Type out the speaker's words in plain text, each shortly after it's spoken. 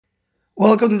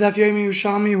Welcome to Daf Yomi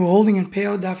Yerushalmi. We're holding in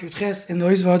Peah Daf Yudches in the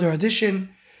Oiz V'Adar edition,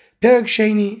 Perek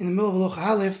Sheni in the middle of Halacha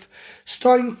Aleph,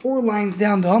 starting 4 lines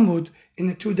down the Amud in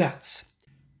the 2 dots.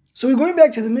 So we're going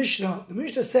back to the Mishnah. The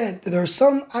Mishnah said that there are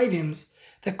some items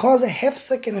that cause a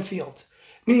hefsek in a field.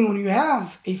 Meaning when you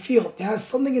have a field that has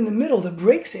something in the middle that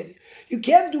breaks it, you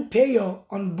can't do Peah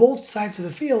on both sides of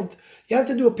the field. You have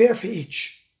to do a Peah for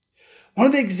each. One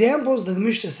of the examples that the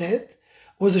Mishnah said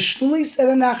was a shlulis and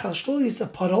a nachal. Shlulis is a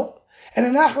puddle, and a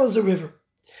nachal is a river.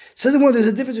 It says more there's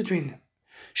a difference between them.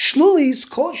 Shlulis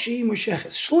kol she'i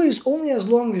musheches. Shlulis only as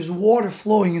long as there's water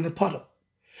flowing in the puddle.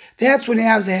 That's when it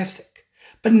has a hefsek.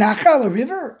 But nachal, a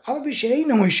river,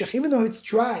 even though it's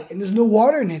dry and there's no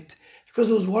water in it, because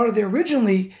there was water there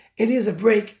originally, it is a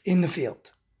break in the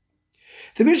field.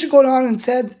 The Mishnah goes on and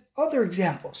said other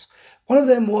examples. One of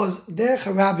them was derech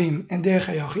harabim and derech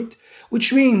hayochid,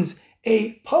 which means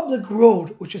a public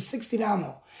road, which is 60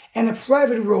 amo, and a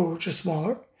private road, which is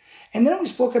smaller. And then we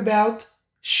spoke about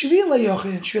shvil hayochid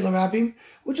and shvil harabim,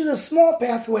 which is a small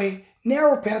pathway,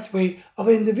 narrow pathway of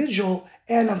an individual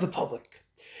and of the public.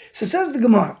 So says the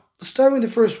Gemara, let's start with the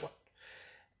first one.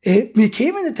 Because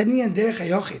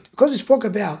we spoke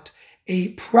about a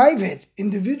private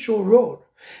individual road,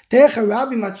 why have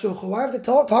to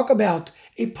talk about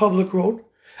a public road?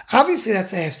 Obviously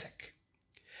that's a hefsek.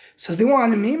 Says the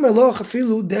one, meaning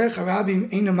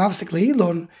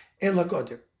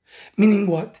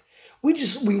what?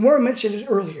 We were mentioned it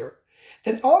earlier,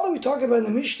 that all that we talk about in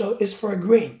the Mishnah is for a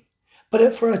grain.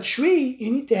 But for a tree,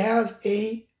 you need to have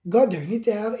a gadar, you need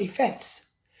to have a fence.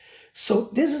 So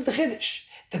this is the chiddush.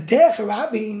 The derech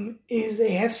harabim is a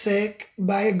hefsek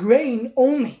by a grain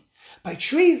only. By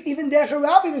trees, even derech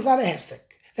harabim is not a hefsek.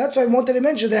 That's why I wanted to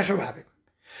mention derech harabim.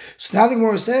 So now the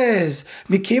Gemara says,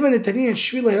 we spoke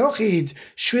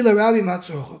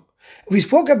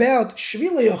about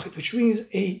shvil hayochid, which means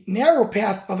a narrow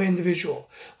path of an individual.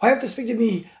 Why have to speak to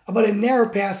me about a narrow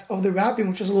path of the rabbim,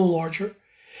 which is a little larger?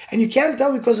 And you can't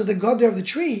tell because of the gadar of the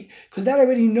tree, because that I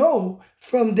already know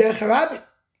from derech harabim.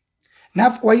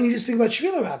 Now, why do you need to speak about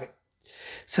shvil harabim?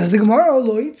 Says the Gemara,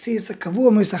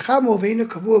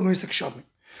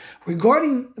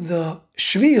 regarding the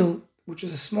shvil, which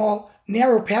is a small,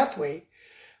 narrow pathway,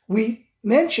 we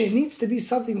mentioned it needs to be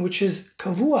something which is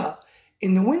kavua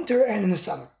in the winter and in the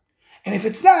summer. And if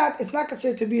it's not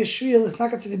considered to be a shvil, it's not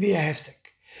considered to be a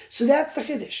hefsek. So that's the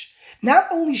chiddush. Not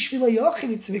only shvil hayochid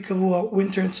needs to be kavua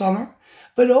winter and summer,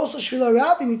 but also shvil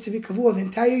harabim needs to be kavua the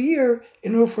entire year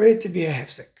in order for it to be a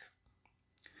hefsek.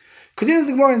 Continues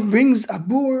the Gemara and brings a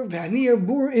bur v'anir.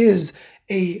 Bur is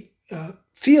a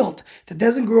field that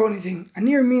doesn't grow anything.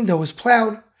 Anir means that was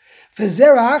plowed.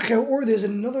 V'zera acher, or there's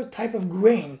another type of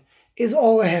grain, is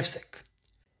all a hefsek.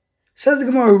 Says the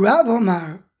Gemara, Rav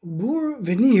Amar, bur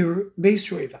v'nir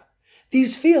beis roiva.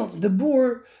 These fields, the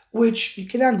bur, which you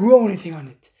cannot grow anything on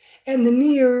it, and the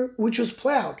nir, which was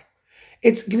plowed,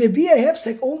 it's going to be a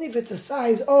hefsek only if it's the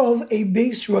size of a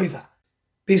beis roiva.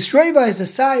 Beis roiva is the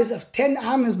size of 10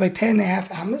 amas by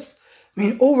 10.5 amas,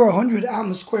 over 100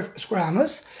 amas square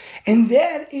amas, and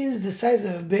that is the size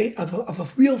of a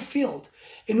real field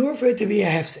in order for it to be a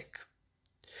hefsek.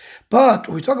 But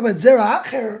when we talk about zera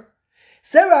acher,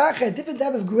 a different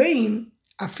type of grain,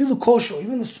 afilu kosho,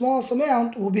 even the smallest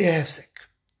amount will be a hefsek.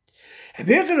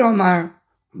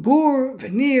 Bur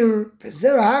v'nir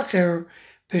v'zera acher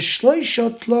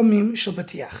v'shloisha tlomim shel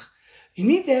batiach. You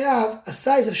need to have a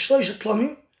size of shloisha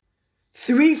tlomim,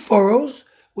 3 furrows,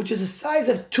 which is the size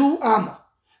of 2 amma.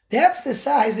 That's the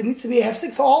size that needs to be a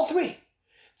hefsek for all 3.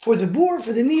 For the bur,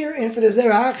 for the nir, and for the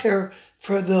zera acher,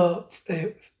 for the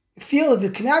field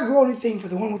that cannot grow anything, for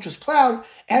the one which was plowed,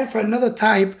 and for another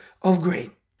type of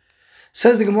grain.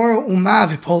 Says the Gemara, Uma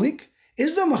v'polik.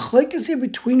 Is there a machlekes here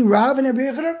between Rav and Rabbi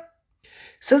Yehuda?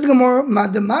 Says the Gemara,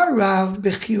 Madamar Rav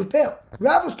b'chiyuv peah.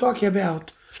 Rav was talking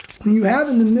about when you have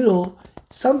in the middle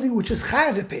something which is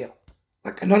chayav peah,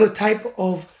 like another type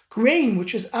of grain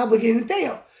which is obligated in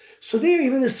peah. So there,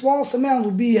 even the smallest amount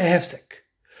will be a hefsek.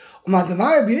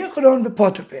 Madamar Rabbi Yehuda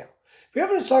b'potur peah.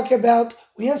 Rabbi Yehuda is talking about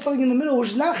when you have something in the middle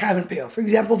which is not chayav peah, for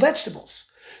example, vegetables.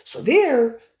 So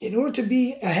there, in order to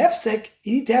be a hefsek,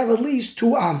 you need to have at least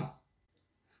 2 amma.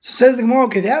 So says the Gemara,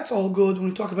 okay, that's all good when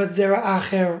we talk about zera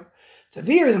acher. So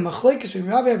there, the machlekes between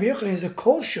Rav and Rabbi Yehuda is a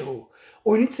koshu,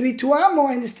 or it needs to be 2 amma.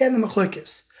 I understand the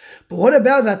machlekes. But what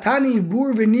about vatani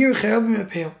bur v'nir chayavim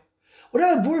peah? What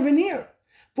about bur v'nir?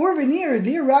 Bur v'nir,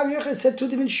 there Rabbi Yehuda said 2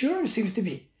 different shurim seems to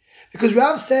be. Because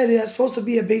Rav said it is supposed to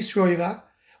be a beis roiva,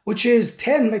 which is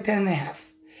 10 by 10.5.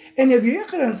 And Rabbi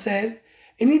Yehuda said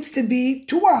it needs to be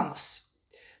 2 amos.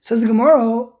 Says the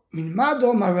Gemara, Min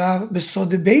mado marav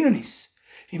besod beinonis.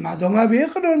 Min mado Rabbi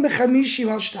Yehuda b'chamishim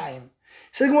al shtayim.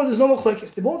 So there's no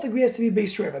machlokes. They both agree it has to be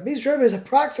Beis Reva. Beis Reva is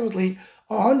approximately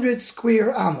 100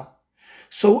 square amo.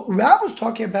 So Rav was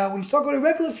talking about when you talk about a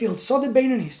regular field, Soda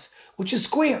Beinonis, which is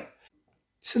square.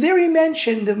 So there he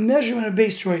mentioned the measurement of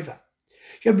Beis Reva.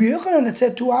 Rabbi Yochanan that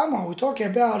said 2 amo, we're talking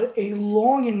about a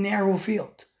long and narrow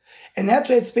field. And that's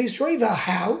why it's Beis Reva.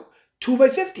 How? 2 by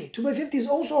 50. 2 by 50 is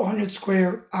also 100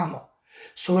 square amo.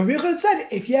 So Rabbi Yochanan said,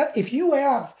 if you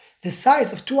have the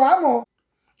size of 2 amo,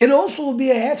 it also will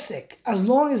be a hefsek, as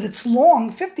long as it's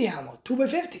long, 50 amo, 2 by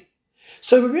 50.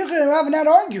 So Rabbi Yochanan and Rav are not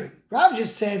arguing. Rav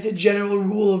just said the general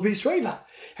rule of Beis Reva.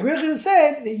 Rabbi Yochanan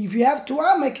said that if you have 2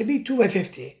 amo, it can be 2 by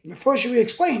 50. Before should we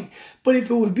explain? But if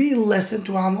it would be less than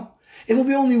 2 amo, if it will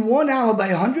be only 1 amo by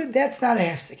 100, that's not a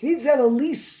hefsek. It needs to have at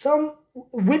least some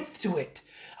width to it.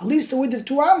 At least the width of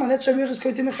 2 amo, that's why Rabbi Yochanan is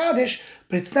going to Mechadish,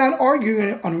 but it's not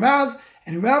arguing on Rav,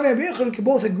 and Rav and Rabbi Yochanan can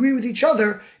both agree with each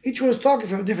other. Each one is talking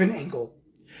from a different angle.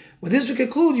 With this we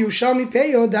conclude Yerushalmi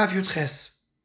Peah Daf Yud Ches.